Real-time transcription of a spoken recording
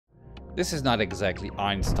This is not exactly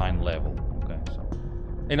Einstein level. Okay, so...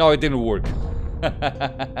 And no, it didn't work.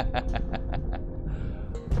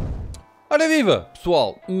 Ora viva,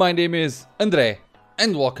 pessoal! My name is André,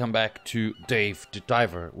 and welcome back to Dave the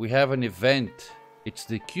Diver. We have an event. It's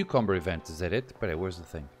the cucumber event, is that it? But where's the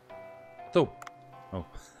thing? So... Oh.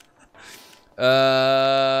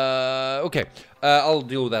 Okay, I'll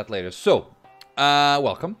deal with that later. So,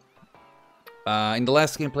 welcome. In the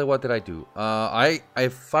last gameplay, what did I do?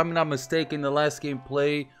 If I'm not mistaken, in the last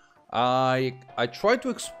gameplay, I tried to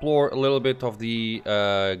explore a little bit of the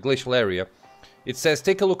glacial area. It says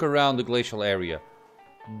take a look around the glacial area,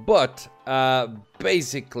 but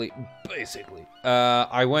basically,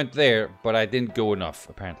 I went there, but I didn't go enough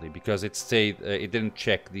apparently because it stayed. It didn't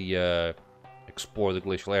check the explore the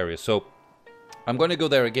glacial area. So I'm going to go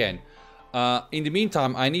there again. In the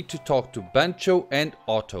meantime, I need to talk to Bancho and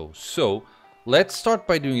Otto. So let's start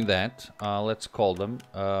by doing that. Let's call them.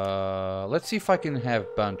 Let's see if I can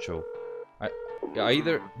have Bancho. I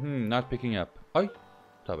either... not picking up. Oi,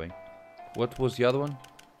 tabbing. What was the other one?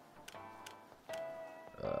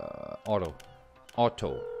 Otto.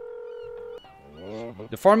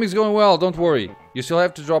 The farming's going well, don't worry. You still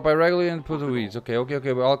have to drop by regularly and put the weeds. Okay,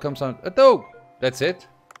 but I'll come soon. Otto! That's it?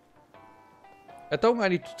 Otto, I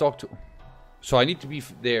need to talk to... So I need to be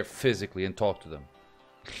there physically and talk to them.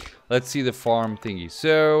 Let's see the farm thingy.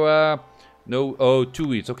 So, no, 2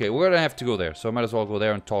 weeks. Okay, we're gonna have to go there. So I might as well go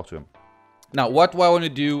there and talk to him. Now, what do I want to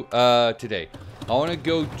do today? I want to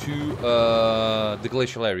go to the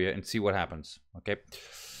glacial area and see what happens. Okay.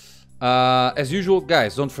 As usual,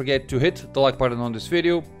 guys, don't forget to hit the like button on this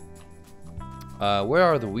video. Where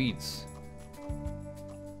are the weeds?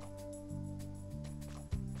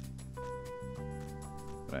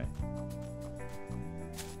 Right.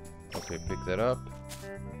 Okay, pick that up.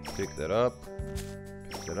 Pick that up.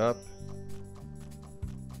 Pick that up.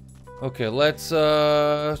 Okay, let's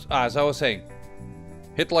as I was saying,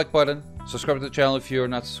 hit the like button, subscribe to the channel if you're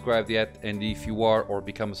not subscribed yet, and if you are or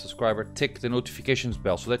become a subscriber, tick the notifications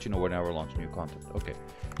bell so that you know whenever I launch new content. Okay,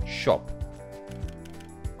 shop.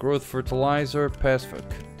 Growth fertilizer, past food.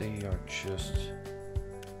 They are just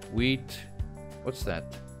wheat. What's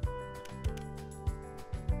that?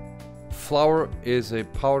 Flour is a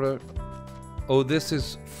powder. Oh, this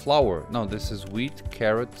is flour. No, this is wheat,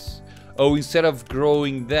 carrots. Oh, instead of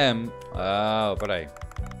growing them. But I.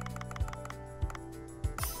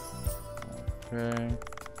 Okay.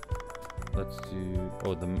 Let's do.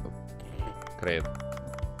 Oh, the. Great.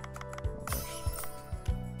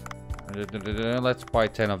 Let's buy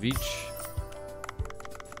 10 of each.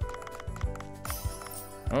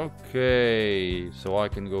 Okay. So I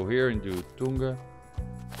can go here and do Tunga.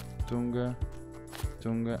 Tunga.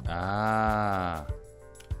 Tunga. Ah.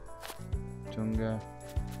 Tunga.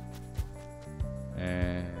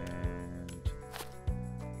 And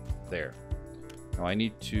there. Now I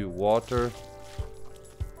need to water.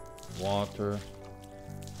 Okay.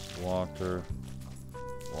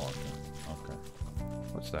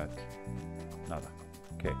 What's that? Nada.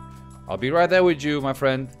 Okay. I'll be right there with you, my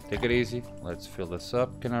friend. Take it easy. Let's fill this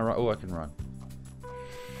up. Can I run? Oh, I can run.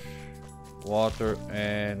 Water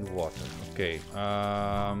and water. Okay.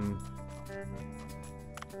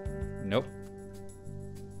 Nope.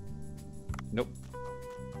 Nope.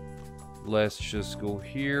 Let's just go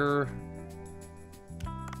here.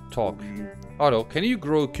 Talk. Otto, can you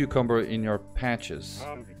grow cucumber in your patches?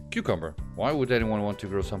 Cucumber? Why would anyone want to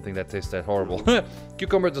grow something that tastes that horrible?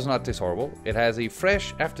 Cucumber does not taste horrible. It has a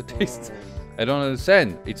fresh aftertaste. I don't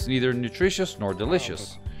understand. It's neither nutritious nor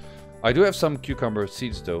delicious. I do have some cucumber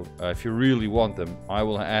seeds though. If you really want them, I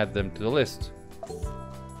will add them to the list.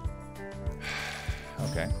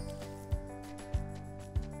 Okay.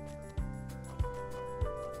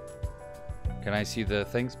 Can I see the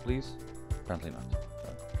things, please? Apparently not.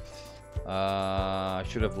 I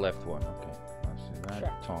should have left one. Okay. Let's see that.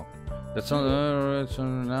 Sure. Talk. That's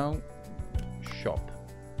on now. Shop.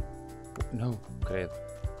 No. Great.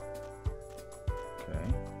 Okay.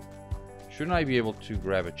 Shouldn't I be able to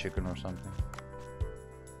grab a chicken or something?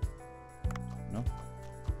 No.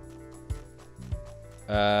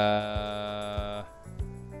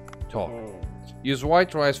 Talk. Use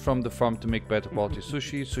white rice from the farm to make better quality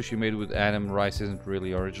sushi. Sushi made with Adam rice isn't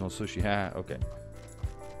really original sushi. Ha, okay.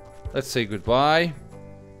 Let's say goodbye.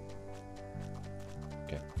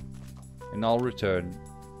 Okay. And I'll return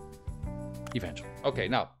eventually. Okay,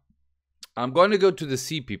 now. I'm going to go to the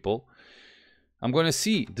sea people. I'm going to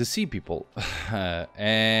see the sea people.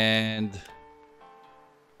 And...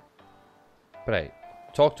 Peraí.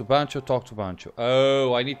 Talk to Bancho, talk to Bancho.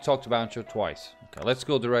 Oh, I need to talk to Bancho twice. Okay, let's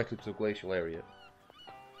go directly to the glacial area.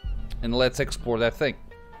 And let's explore that thing.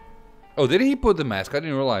 Oh, did he put the mask? I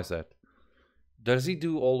didn't realize that. Does he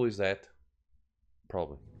do always that?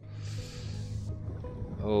 Probably.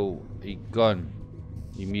 Oh, a gun.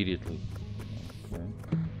 Immediately. Okay.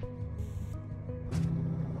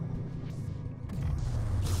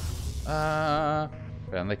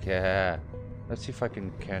 Found the cat. Let's see if I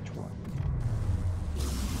can catch one.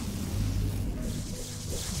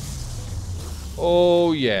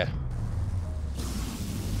 Oh, yeah.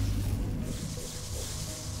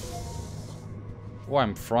 Oh,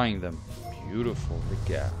 I'm frying them. Beautiful, the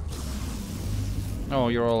cat. Oh,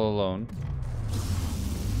 you're all alone.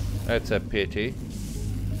 That's a pity.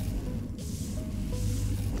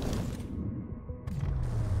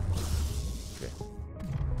 Okay.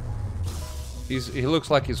 He looks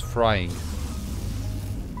like he's frying.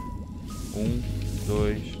 1,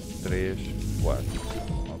 2, 3, 4.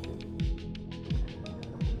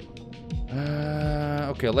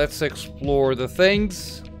 Okay, let's explore the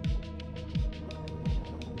things.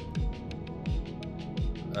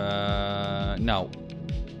 Now,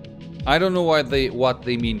 I don't know what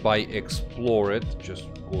they mean by explore it. Just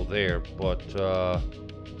go there, but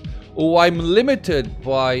oh, I'm limited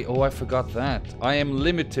by. Oh, I forgot that. I am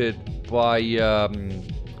limited by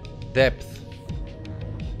depth.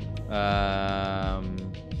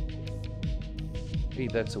 Hey,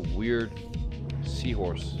 that's a weird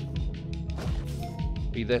seahorse.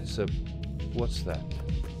 Hey, that's a... What's that?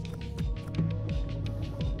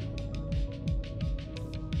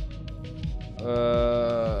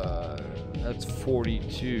 That's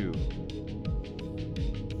 42.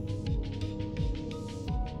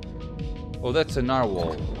 Oh, that's a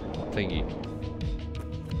narwhal thingy.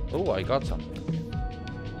 Oh, I got some.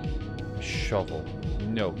 Shovel.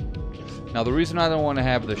 No. Now, the reason I don't want to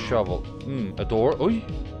have the shovel... a door. Oh,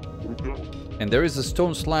 and there is a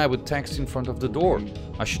stone slab with text in front of the door.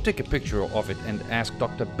 I should take a picture of it and ask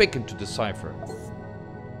Dr. Bacon to decipher.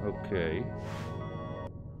 Okay.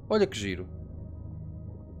 Olha que giro.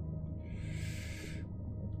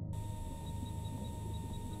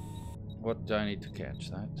 What do I need to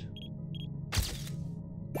catch? That?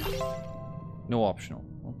 No optional.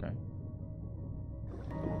 Okay.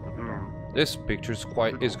 This picture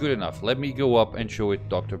is good enough. Let me go up and show it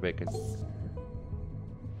Dr. Bacon.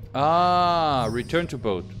 Ah, return to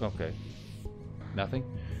boat. Okay. Nothing.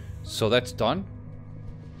 So that's done.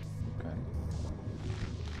 Okay.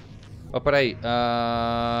 Oh, but hey,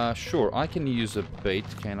 sure, I can use a bait,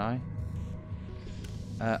 can I?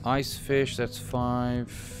 Ice fish, that's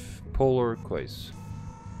 5. Polar quiz.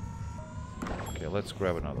 Okay, let's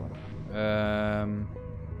grab another one.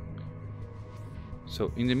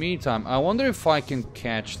 So in the meantime, I wonder if I can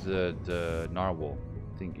catch the narwhal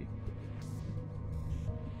thingy.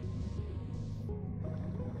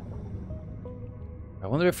 I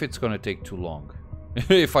wonder if it's gonna take too long.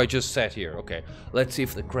 If I just sat here. Okay, let's see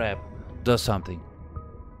if the crab does something.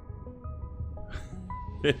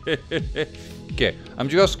 Okay, I'm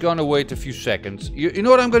just gonna wait a few seconds. You know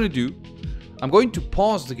what I'm gonna do? I'm going to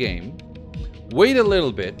pause the game, wait a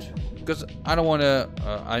little bit, because I don't wanna...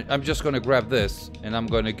 I'm just gonna grab this, and I'm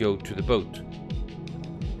gonna go to the boat.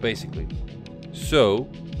 Basically. So...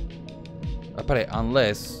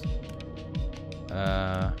 unless...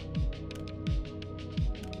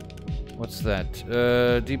 what's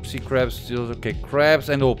that? Deep sea crabs, still okay. Crabs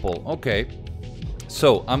and opal. Okay.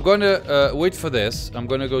 So I'm gonna wait for this. I'm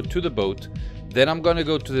gonna go to the boat. Then I'm gonna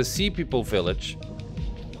go to the sea people village.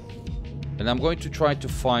 And I'm going to try to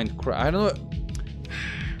find I don't know.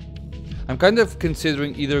 I'm kind of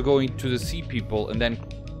considering either going to the sea people and then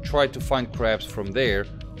try to find crabs from there,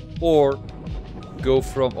 or go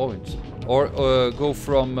from go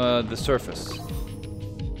from the surface.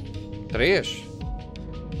 3.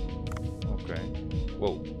 Okay.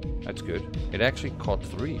 Whoa, that's good. It actually caught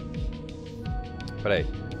 3. But hey,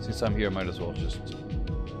 since I'm here, I might as well just... There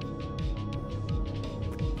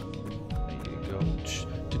you go.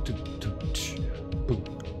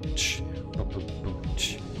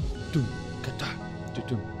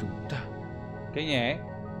 Quem é?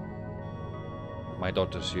 My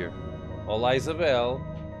daughter's here. Olá, Isabel.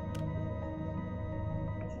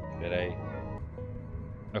 G'day.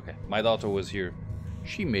 Okay, my daughter was here.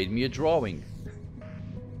 She made me a drawing.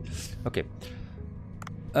 Okay.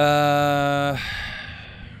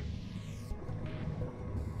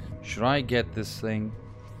 Should I get this thing?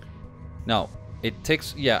 No, it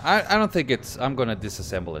takes... Yeah, I don't think it's... I'm gonna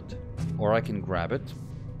disassemble it, or I can grab it.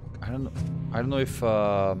 I don't know. I don't know if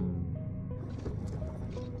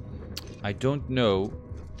I don't know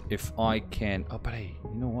if I can... Oh, peraí.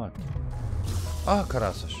 You know what? Ah,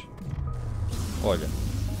 caraças. Olha.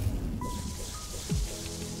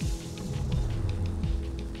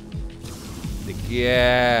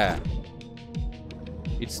 Yeah.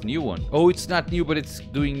 It's new one. Oh, it's not new, but it's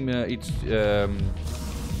doing in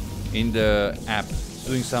the app. It's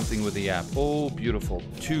doing something with the app. Oh, beautiful.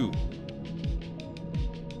 2.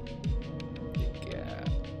 Yeah.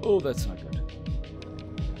 Oh, that's not good.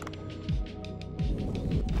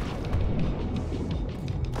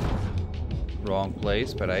 Wrong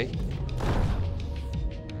place, peraí.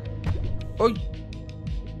 Oi!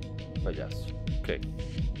 Palhaço. Okay.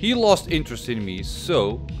 He lost interest in me,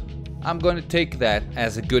 so I'm gonna take that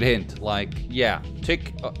as a good hint. Like, yeah,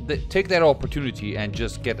 take that opportunity and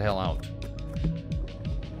just get the hell out.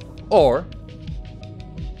 Or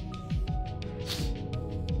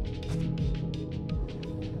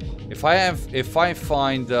if I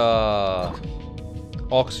find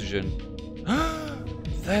oxygen.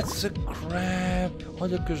 That's a crab.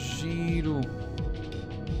 Olha que giro.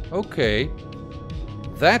 Okay.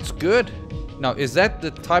 That's good. Now, is that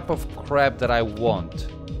the type of crab that I want?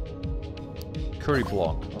 Curry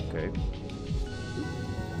block. Okay.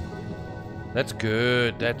 That's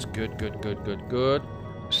good. That's good. Good, good, good, good.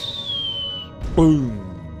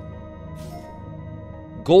 Boom.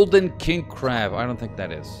 Golden king crab. I don't think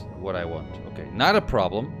that is what I want. Okay. Not a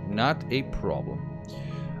problem. Not a problem.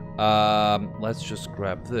 Let's just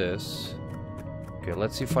grab this. Okay,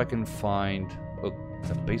 let's see if I can find a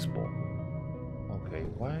baseball. Okay,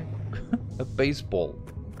 why? A baseball.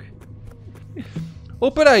 Okay.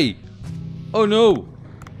 Oh, peraí! Oh no!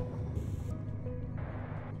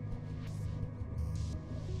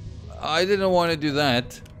 I didn't want to do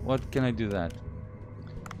that. What can I do that?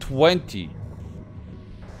 20.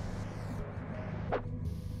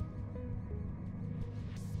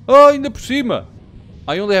 Oh, ainda por cima!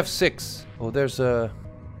 I only have 6. Oh, there's a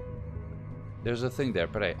thing there.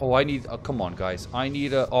 But oh, I need. Come on, guys. I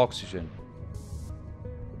need oxygen.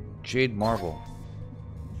 Jade marble.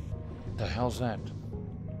 The hell's that?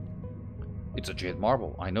 It's a jade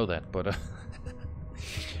marble. I know that, but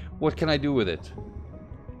what can I do with it?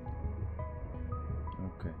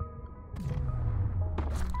 Okay.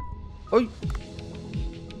 Oh,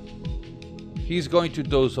 he's going to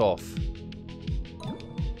doze off.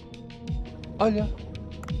 Oh yeah.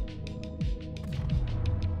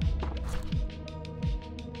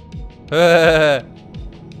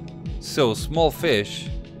 So, small fish.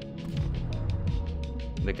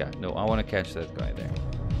 The guy. No, I want to catch that guy there.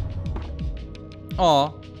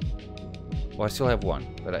 Aw. Well, I still have one,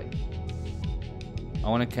 but I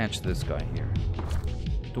want to catch this guy here.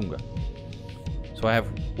 Tunga. So I have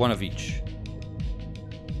one of each.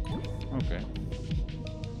 Okay.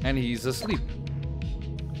 And he's asleep.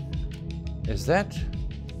 Is that?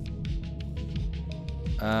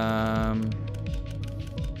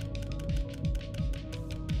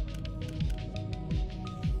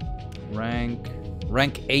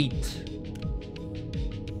 Rank 8.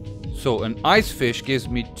 So an ice fish gives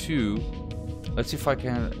me 2. Let's see if I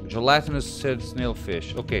can. Gelatinous snail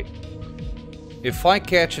fish. Okay. If I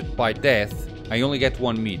catch it by death, I only get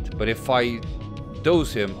 1 meat. But if I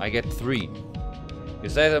dose him, I get 3.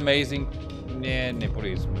 Is that amazing? Nah, nem por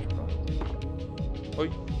isso, mas pronto. Oi.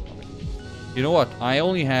 You know what? I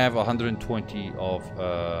only have 120 of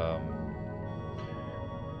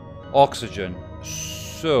oxygen.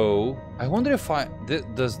 So I wonder if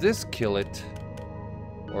does this kill it,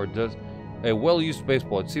 or does a well-used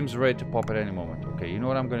baseball? It seems ready to pop at any moment. Okay, you know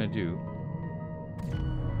what I'm gonna do?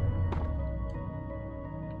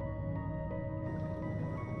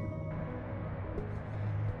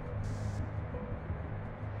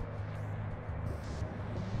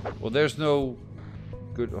 Well, there's no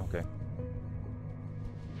good. Okay,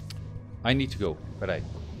 I need to go, but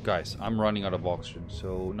guys, I'm running out of oxygen.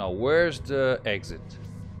 So now, where's the exit?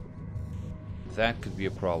 That could be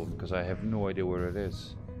a problem because I have no idea where it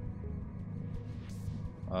is.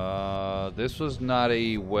 This was not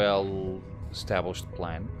a well-established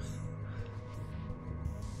plan.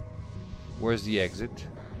 Where's the exit?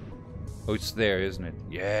 Oh, it's there, isn't it?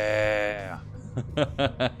 Yeah.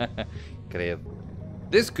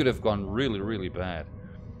 This could have gone really, really bad.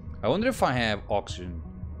 I wonder if I have oxygen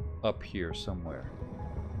up here somewhere.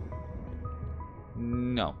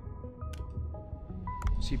 No.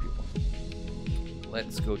 Sea people.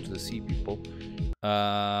 Let's go to the sea people.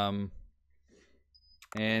 And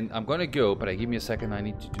I'm gonna go, but give me a second. I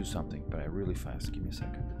need to do something, but really fast. Give me a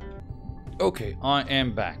second. Okay, I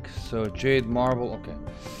am back. So jade marble. Okay.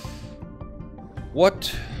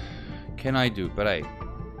 What can I do? But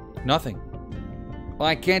nothing. Well,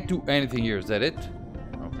 I can't do anything here. Is that it?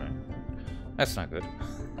 Okay. That's not good.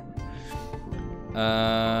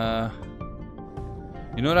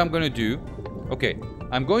 You know what I'm gonna do? Okay.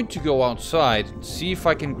 I'm going to go outside, see if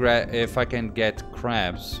I can get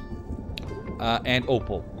crabs and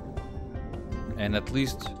opal, and at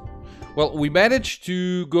least, well, we managed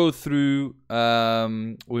to go through.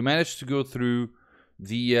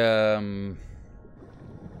 The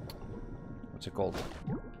what's it called?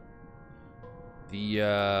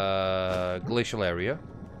 The glacial area,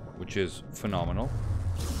 which is phenomenal.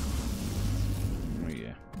 Oh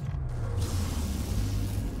yeah.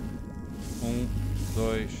 1,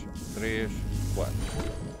 2, 3, 4.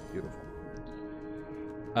 Beautiful.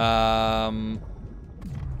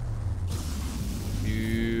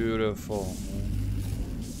 Beautiful.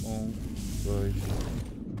 1, 2.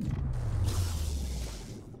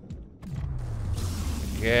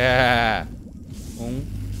 Yeah. 1,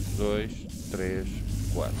 2, 3,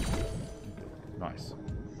 4. Nice.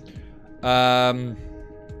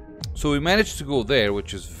 So we managed to go there,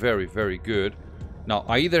 which is very, very good. Now,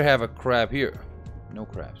 I either have a crab here. No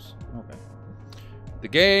crabs. Okay. The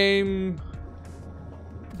game.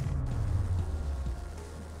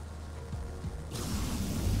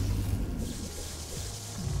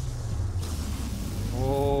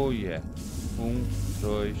 Oh, yeah. 1,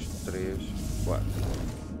 2, 3, 4.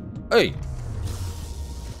 Hey!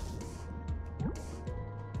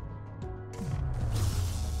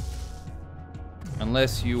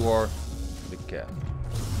 Unless you are the cat.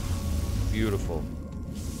 Beautiful.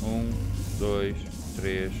 1, 2,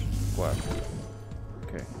 3, 4.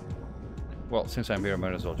 Okay. Well, since I'm here, I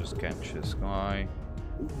might as well just catch this guy.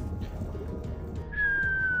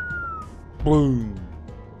 Boom!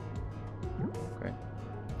 Okay.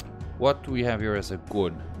 What do we have here as a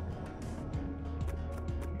good?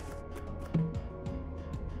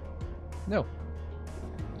 No.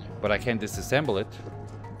 But I can disassemble it.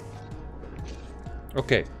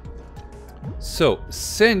 Okay. So,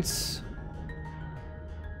 since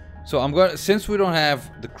we don't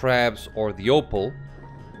have the crabs or the opal,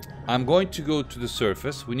 I'm going to go to the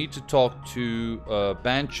surface. We need to talk to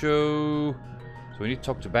Bancho. So we need to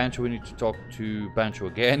talk to Bancho. We need to talk to Bancho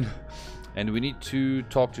again. And we need to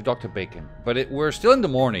talk to Dr. Bacon. But we're still in the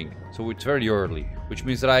morning, so it's very early. Which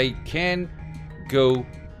means that I can go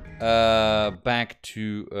back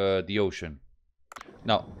to the ocean.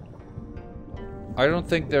 Now, I don't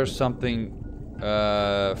think there's something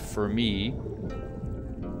for me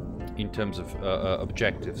in terms of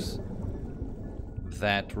objectives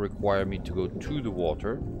that require me to go to the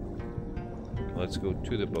water. Let's go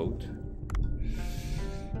to the boat.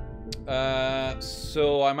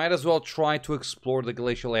 So I might as well try to explore the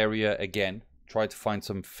glacial area again. Try to find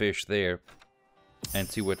some fish there and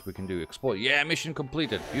see what we can do. Explore. Yeah, mission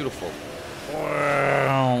completed. Beautiful.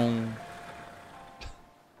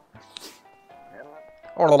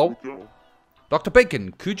 Hello. Dr.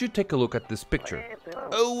 Bacon, could you take a look at this picture?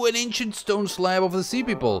 Oh, an ancient stone slab of the sea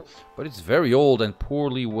people. But it's very old and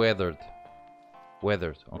poorly weathered.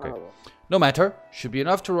 Okay. No matter. Should be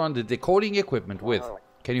enough to run the decoding equipment with.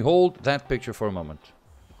 Can you hold that picture for a moment?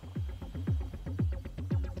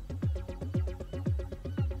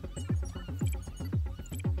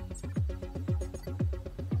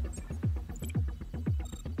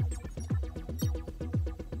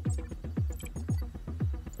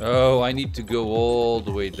 Oh, I need to go all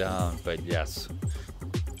the way down, but yes.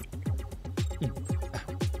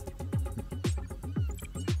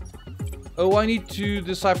 Oh, I need to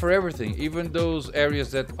decipher everything, even those areas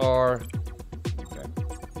that are... Okay.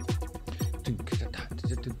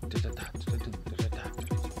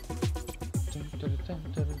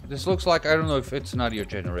 This looks like, I don't know if it's not your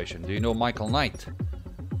generation. Do you know Michael Knight?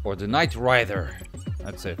 Or the Knight Rider?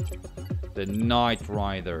 That's it. The Knight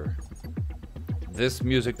Rider. This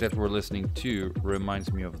music that we're listening to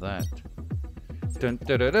reminds me of that. Oh,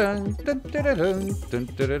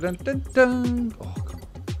 come on.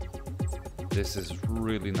 This is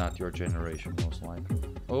really not your generation, most likely.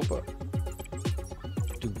 Opa.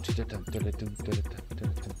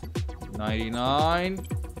 99.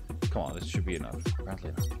 Come on, this should be enough.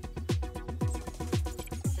 Apparently not.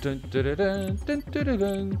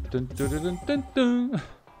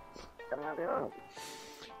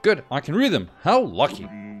 Good, I can read them. How lucky.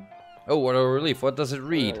 Oh, what a relief. What does it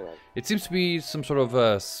read? It seems to be some sort of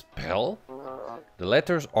a spell. The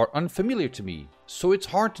letters are unfamiliar to me, so it's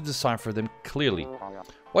hard to decipher them clearly.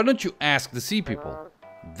 Why don't you ask the sea people?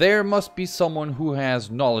 There must be someone who has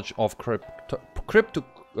knowledge of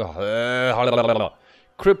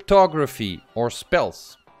cryptography or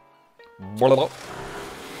spells.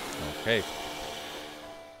 Okay.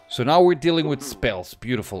 So now we're dealing with spells.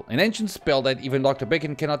 Beautiful. An ancient spell that even Dr.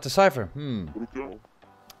 Bacon cannot decipher.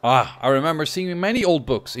 Ah, I remember seeing many old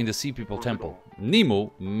books in the Sea People Temple.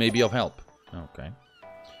 Nemo may be of help. Okay.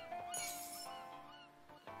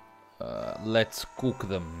 let's cook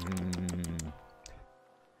them.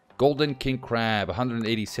 Golden king crab,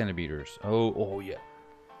 180 centimeters. Oh yeah.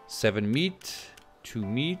 7 meat, 2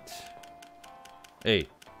 meat. Hey,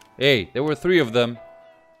 there were 3 of them.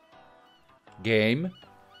 Game.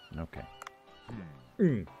 Okay.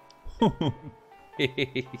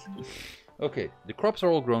 Okay, the crops are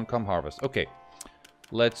all grown, come harvest. Okay,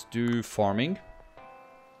 let's do farming.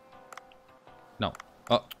 No.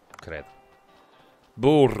 Oh, credo.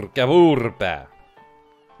 Burba.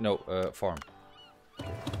 No, farm.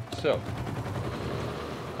 Okay. So,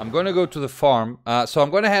 I'm gonna go to the farm. So I'm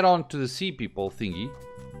gonna head on to the sea people thingy.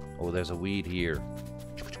 Oh, there's a weed here.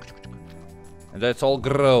 And that's all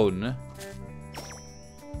grown.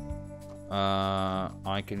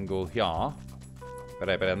 I can go here.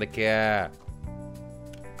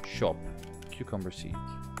 Shop. Cucumber seed.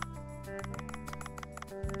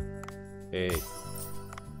 Hey.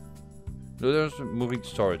 No, there's moving to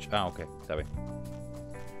storage. Ah, okay. Tá bem.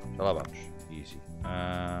 Já lá vamos. Easy.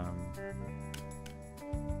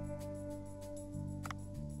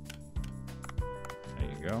 There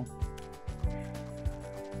you go.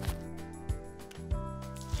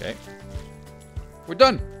 Okay. We're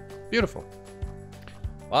done. Beautiful.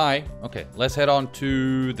 Bye. Okay, let's head on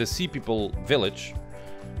to the Sea People village.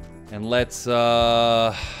 And let's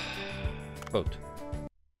vote.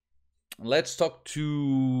 Let's talk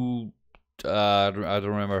to I don't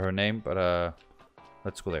remember her name, but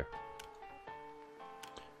let's go there.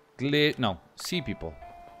 No, Sea People.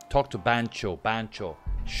 Talk to Bancho.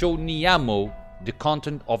 Show Niamo the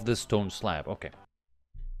content of the stone slab. Okay.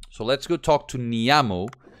 So let's go talk to Niamo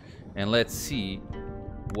and let's see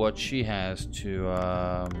what she has to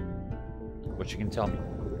what she can tell me.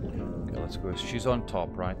 Okay, let's go. She's on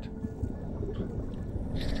top, right?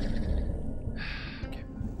 Okay.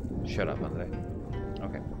 Shut up, André.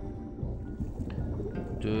 Okay.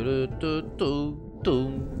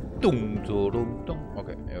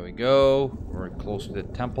 Okay, there we go. We're close to the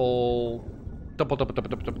temple. Temple.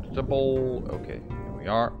 Okay, here we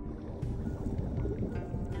are.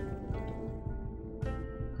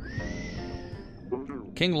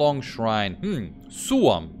 King Long Shrine.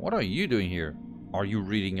 Suam, what are you doing here? Are you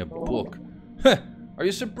reading a book? Are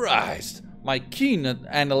you surprised? My keen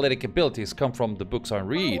analytic abilities come from the books I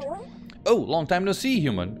read. Oh, long time no see,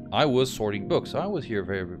 human. I was sorting books. I was here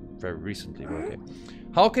very recently. Okay.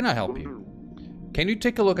 How can I help you? Can you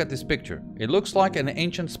take a look at this picture? It looks like an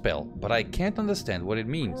ancient spell, but I can't understand what it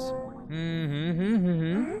means.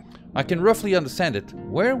 I can roughly understand it.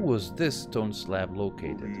 Where was this stone slab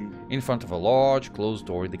located? In front of a large closed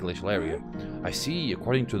door in the glacial area. I see,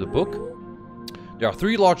 according to the book, there are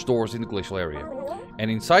 3 large doors in the glacial area.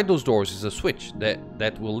 And inside those doors is a switch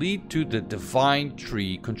that will lead to the Divine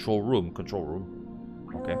Tree control room.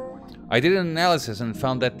 Okay. I did an analysis and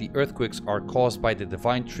found that the earthquakes are caused by the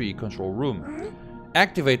Divine Tree control room.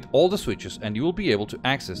 Activate all the switches and you will be able to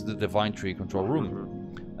access the Divine Tree control room.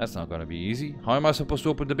 That's not gonna be easy. How am I supposed to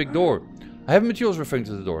open the big door? I have materials referring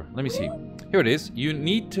to the door. Let me see. Here it is. You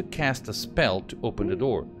need to cast a spell to open the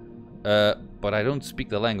door. But I don't speak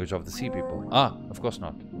the language of the sea people. Ah, of course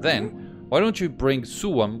not. Then, why don't you bring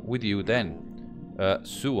Suam with you then?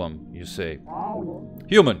 Suam, you say.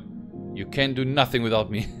 Human, you can do nothing without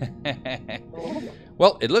me.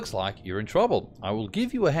 Well, it looks like you're in trouble. I will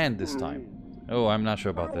give you a hand this time. Oh, I'm not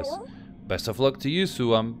sure about this. Best of luck to you,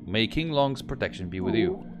 Suam. May King Long's protection be with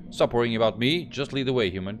you. Stop worrying about me. Just lead the way,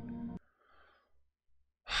 human.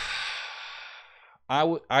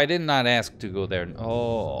 I did not ask to go there.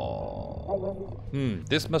 Oh.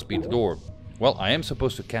 This must be the door. Well, I am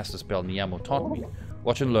supposed to cast a spell Niamo taught me.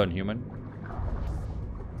 Watch and learn, human.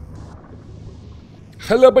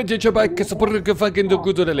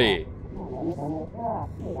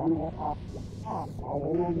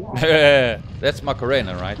 That's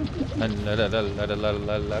Macarena, right?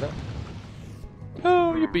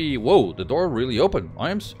 Oh, yippee. Whoa, the door really opened.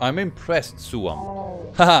 I'm impressed, Suam.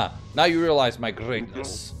 Haha, now you realize my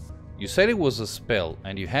greatness. You said it was a spell,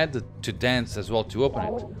 and you had to dance as well to open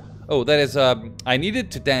it. Oh, that is, I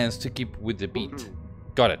needed to dance to keep with the beat.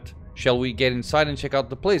 Got it. Shall we get inside and check out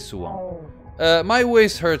the place, Suam? My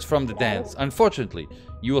waist hurts from the dance. Unfortunately,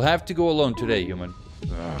 you will have to go alone today, human.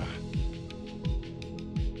 Ugh.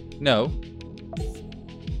 No.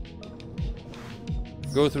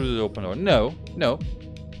 Go through the open door. No, no,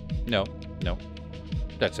 no, no.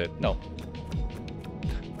 That's it. No.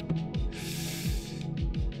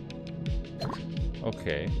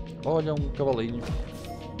 Ok. Olha cavalinho.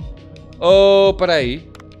 Oh, peraí.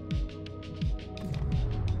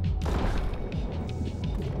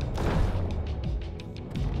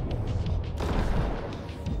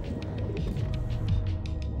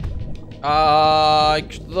 Die.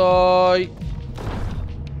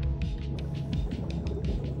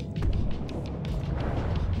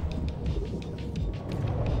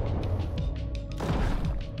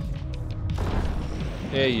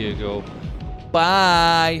 There you go.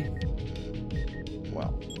 Bye.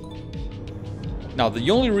 Well. Now,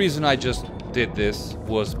 the only reason I just did this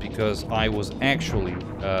was because I was actually...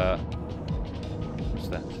 what's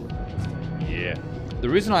that? Yeah. The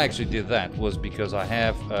reason I actually did that was because I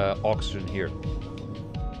have oxygen here.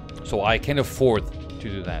 So I can afford to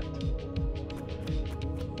do that.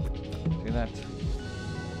 See that?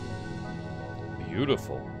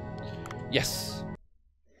 Beautiful. Yes.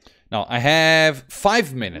 Now I have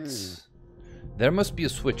 5 minutes. There must be a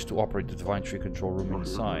switch to operate the Divine Tree control room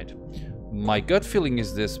inside. My gut feeling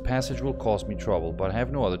is this passage will cause me trouble, but I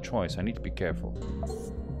have no other choice. I need to be careful.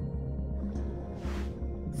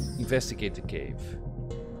 Investigate the cave.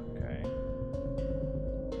 Okay.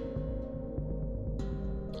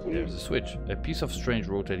 There's a switch. A piece of strange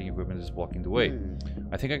rotating equipment is blocking the way.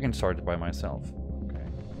 I think I can start it by myself. Okay.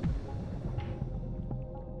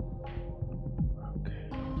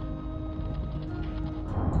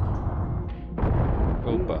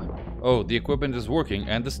 Opa. Oh, the equipment is working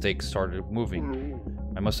and the stakes started moving.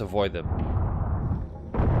 I must avoid them.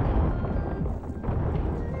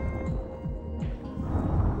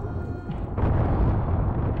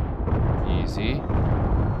 Easy.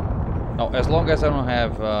 Now, as long as I don't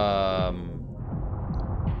have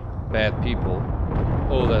bad people.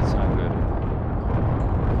 Oh, that's not good.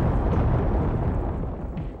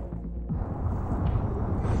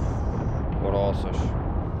 Grossas.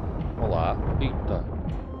 Olá. Eita.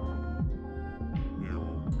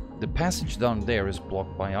 The passage down there is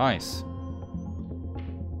blocked by ice.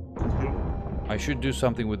 I should do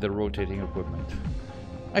something with the rotating equipment.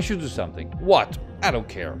 I should do something. What? I don't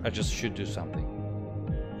care. I just should do something.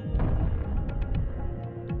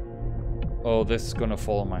 Oh, this is gonna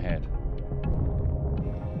fall on my head.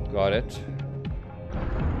 Got it.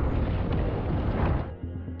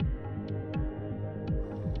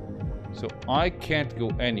 So I can't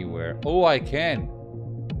go anywhere. Oh, I can.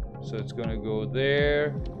 So it's gonna go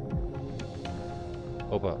there.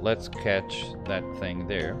 Opa, let's catch that thing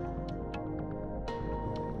there.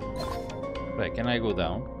 Right, can I go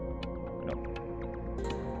down? No.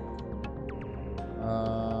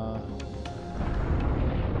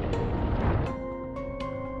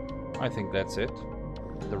 I think that's it.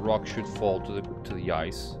 The rock should fall to the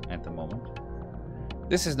ice at the moment.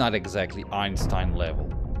 This is not exactly Einstein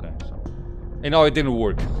level. Okay, so no, it didn't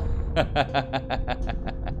work.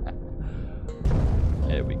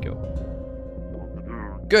 There we go.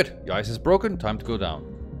 Good. The ice is broken. Time to go down.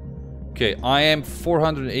 Okay, I am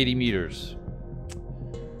 480 meters.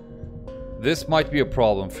 This might be a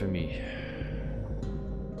problem for me.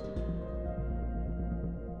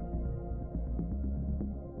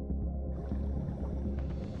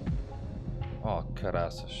 Oh,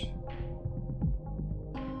 caraças.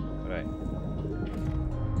 Right.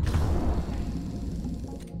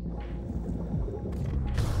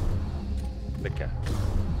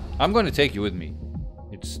 I'm going to take you with me.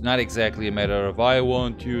 It's not exactly a matter of I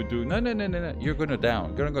want you to... No. You're going to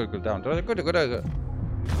down. You're going to go down.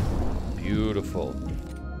 Beautiful.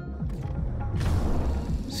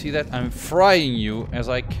 See that? I'm frying you as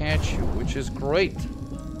I catch you, which is great.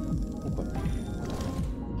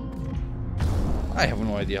 I have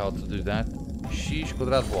no idea how to do that. Sheesh,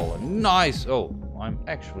 quadrado bola. Nice! Oh, I'm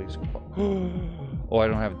actually... Oh, I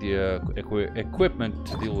don't have the equipment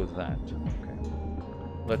to deal with that. Okay.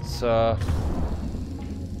 Let's...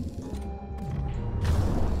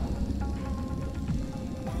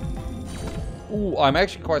 Ooh, I'm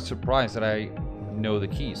actually quite surprised that I know the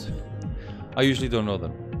keys. I usually don't know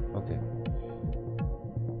them. Okay.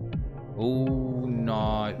 Oh,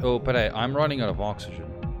 no. Oh, but I'm running out of oxygen.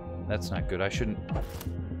 That's not good. I shouldn't...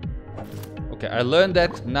 Okay, I learned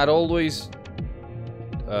that not always...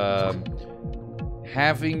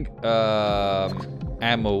 having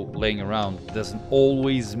ammo laying around doesn't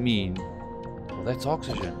always mean... Well, that's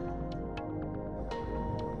oxygen.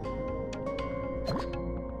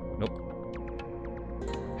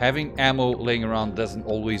 Having ammo laying around doesn't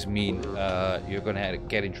always mean you're gonna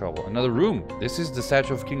get in trouble. Another room. This is the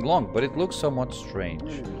statue of King Long, but it looks somewhat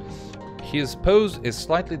strange. His pose is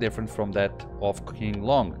slightly different from that of King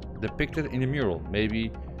Long, depicted in the mural.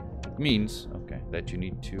 Maybe it means, okay, that you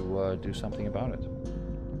need to do something about it.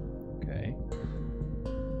 Okay.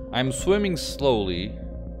 I'm swimming slowly.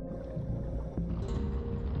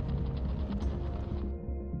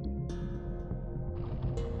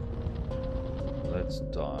 That's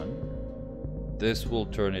done. This will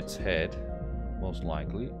turn its head, most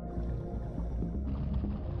likely.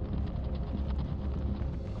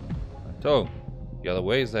 So, the other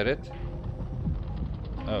way, is that it?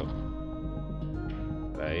 Oh.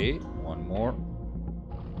 Right, one more.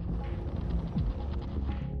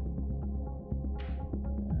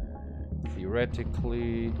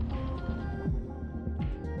 Theoretically...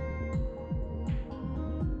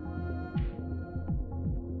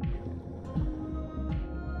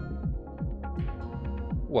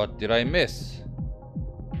 What did I miss?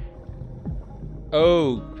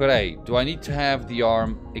 Oh, great. Do I need to have the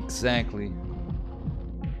arm exactly?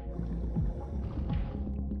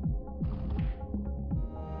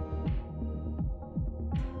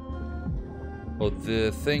 Oh,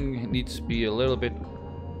 the thing needs to be a little bit...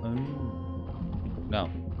 No.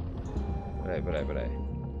 But.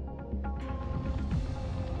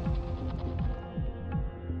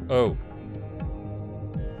 Oh.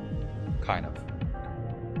 Kind of.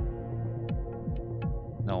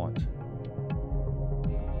 Now what?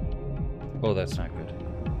 Oh, that's not good.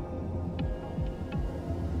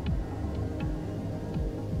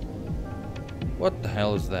 What the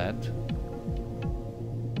hell is that?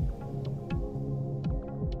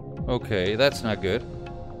 Okay, that's not good.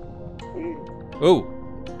 Oh,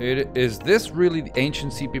 is this really the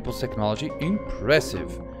ancient sea people's technology?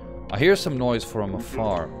 Impressive. I hear some noise from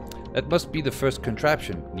afar. That must be the first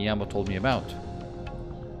contraption Niamo told me about.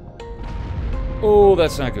 Oh,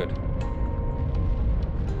 that's not good.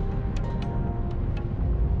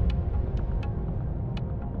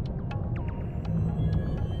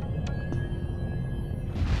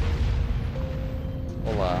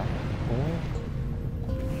 Olá.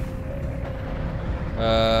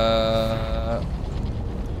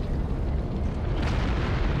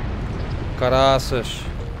 Caraças.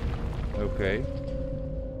 Okay.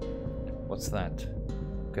 What's that?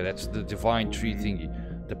 Okay, that's the divine tree thingy.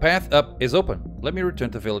 The path up is open. Let me return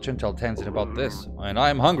to the village and tell Tenzin about this. And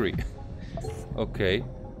I'm hungry. Okay.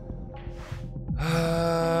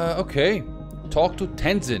 Okay. Talk to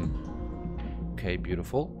Tenzin. Okay,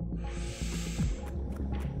 beautiful.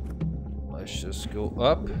 Let's just go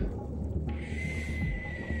up.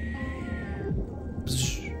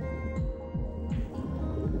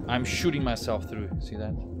 I'm shooting myself through. See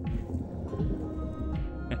that?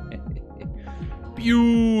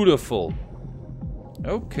 Beautiful.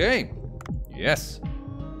 Okay. Yes.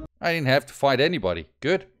 I didn't have to fight anybody.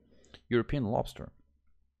 Good. European lobster.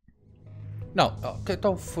 Não,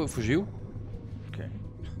 então fugiu. Okay.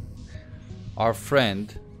 Our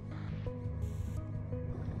friend.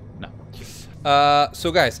 No.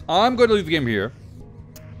 So guys, I'm going to leave the game here.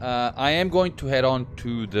 I am going to head on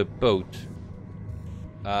to the boat.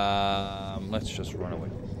 Let's just run away.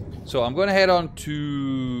 So I'm going to head on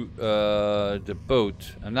to the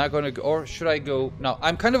boat. I'm not going to go, or should I go? No,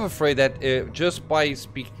 I'm kind of afraid that just by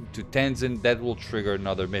speaking to Tenzin, that will trigger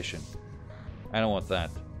another mission. I don't want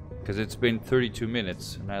that. Because it's been 32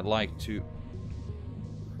 minutes and I'd like to...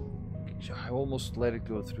 I almost let it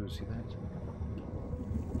go through, see that?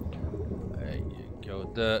 There you go.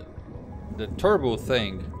 The turbo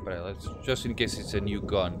thing, but let's, just in case it's a new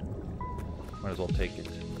gun, might as well take it.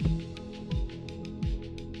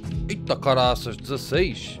 Eita caraças,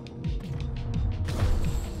 16.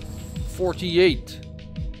 48.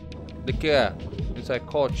 The cat. Since I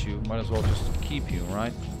caught you, might as well just keep you,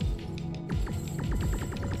 right?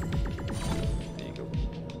 There you go.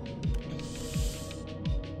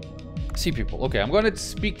 See people. Okay, I'm gonna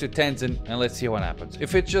speak to Tenzin and let's see what happens.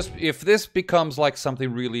 If this becomes like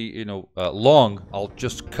something really, you know, long, I'll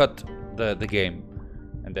just cut the game,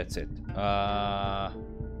 and that's it.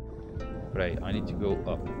 Right, I need to go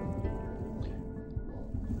up.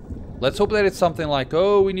 Let's hope that it's something like,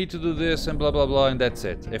 oh, we need to do this and blah blah blah, and that's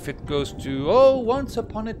it. If it goes to, oh, once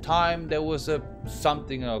upon a time there was a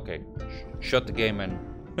something, okay, shut the game and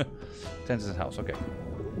Tenzin's house. Okay,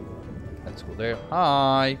 let's go there.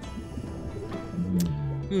 Hi.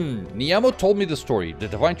 Niamo told me the story. The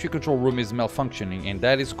Divine Tree Control Room is malfunctioning and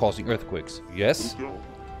that is causing earthquakes. Yes?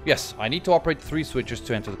 Yes, I need to operate 3 switches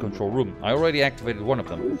to enter the control room. I already activated one of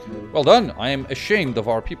them. Well done. I am ashamed of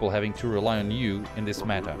our people having to rely on you in this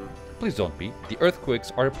matter. Please don't be. The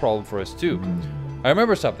earthquakes are a problem for us too. I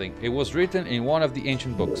remember something. It was written in one of the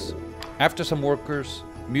ancient books. After some workers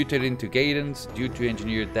mutated into Gaidens due to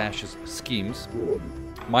Engineer Dash's schemes,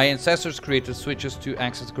 my ancestors created switches to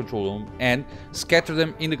access the control room and scattered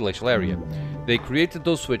them in the glacial area. They created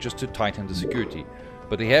those switches to tighten the security,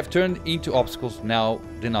 but they have turned into obstacles now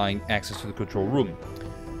denying access to the control room.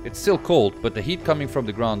 It's still cold, but the heat coming from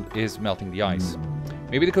the ground is melting the ice.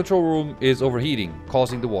 Maybe the control room is overheating,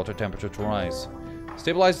 causing the water temperature to rise.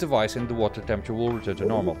 Stabilize the device and the water temperature will return to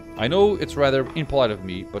normal. I know it's rather impolite of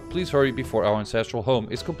me, but please hurry before our ancestral home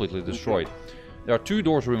is completely destroyed. There are 2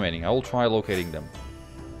 doors remaining. I will try locating them.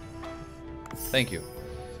 Thank you.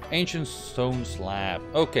 Ancient stone slab.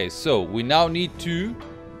 Okay, so we now need to...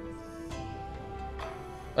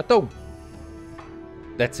 atone.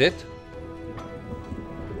 That's it.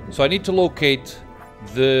 So I need to locate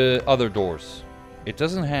the other doors. It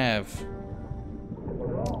doesn't have...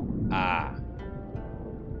 Ah.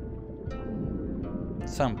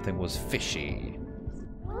 Something was fishy.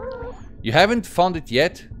 You haven't found it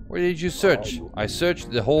yet? Where did you search? I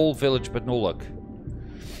searched the whole village, but no luck.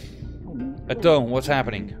 Atone, what's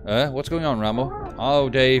happening? What's going on, Ramo? Oh,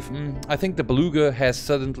 Dave, I think the beluga has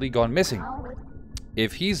suddenly gone missing.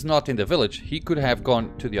 If he's not in the village, he could have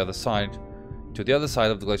gone to the other side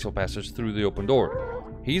of the glacial passage through the open door.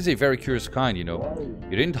 He's a very curious kind, you know.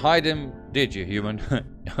 You didn't hide him, did you, human?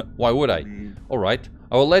 Why would I? Alright,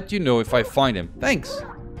 I will let you know if I find him. Thanks.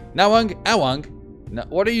 Nawang, Awang. Now,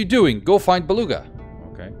 what are you doing? Go find beluga.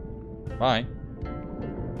 Okay. Bye.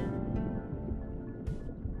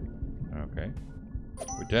 Okay.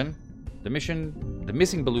 We're done. The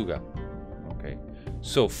missing beluga. Okay.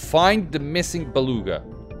 So, find the missing beluga.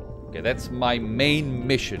 Okay, that's my main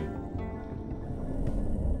mission.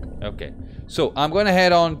 Okay. So, I'm gonna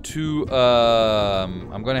head on to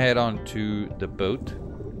the boat.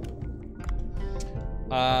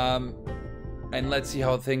 And let's see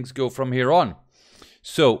how things go from here on.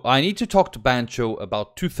 So, I need to talk to Bancho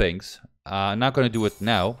about 2 things. I'm not gonna do it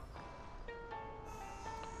now.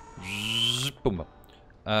 Boom.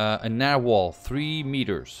 A narwhal, 3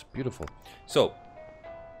 meters. Beautiful. So,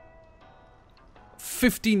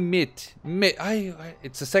 15 meat.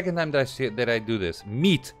 It's the second time that I do this.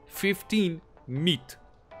 Meat. 15 meat.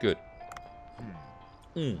 Good.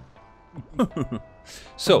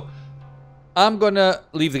 So, I'm gonna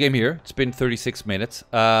leave the game here. It's been 36 minutes.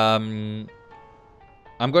 I'm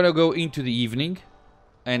gonna go into the evening,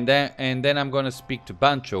 and then I'm gonna speak to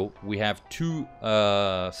Bancho. We have 2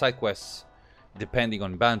 side quests, depending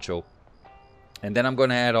on Bancho, and then I'm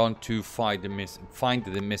gonna head on to find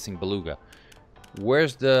the missing beluga.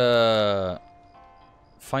 Where's the...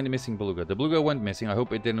 Find the missing beluga. The beluga went missing. I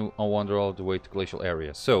hope it didn't wander all the way to glacial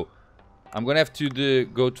area. So, I'm gonna have to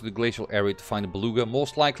go to the glacial area to find the beluga.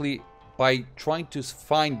 Most likely, by trying to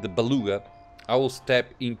find the beluga, I will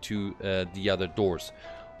step into the other doors.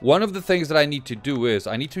 One of the things that I need to do is,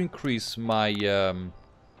 I need to increase my...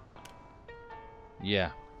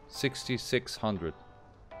 yeah, 6,600.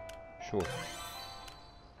 Sure.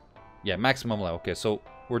 Yeah, maximum level. Okay, so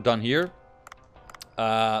we're done here.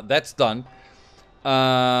 That's done.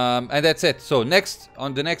 And that's it. So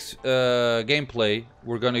on the next gameplay,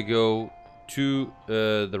 we're gonna go to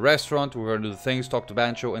the restaurant. We're gonna do the things, talk to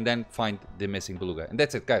Bancho, and then find the missing beluga. And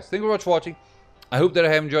that's it, guys. Thank you very much for watching. I hope that I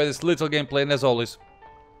have enjoyed this little gameplay, and as always,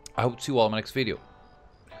 I hope to see you all in my next video.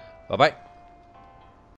 Bye bye.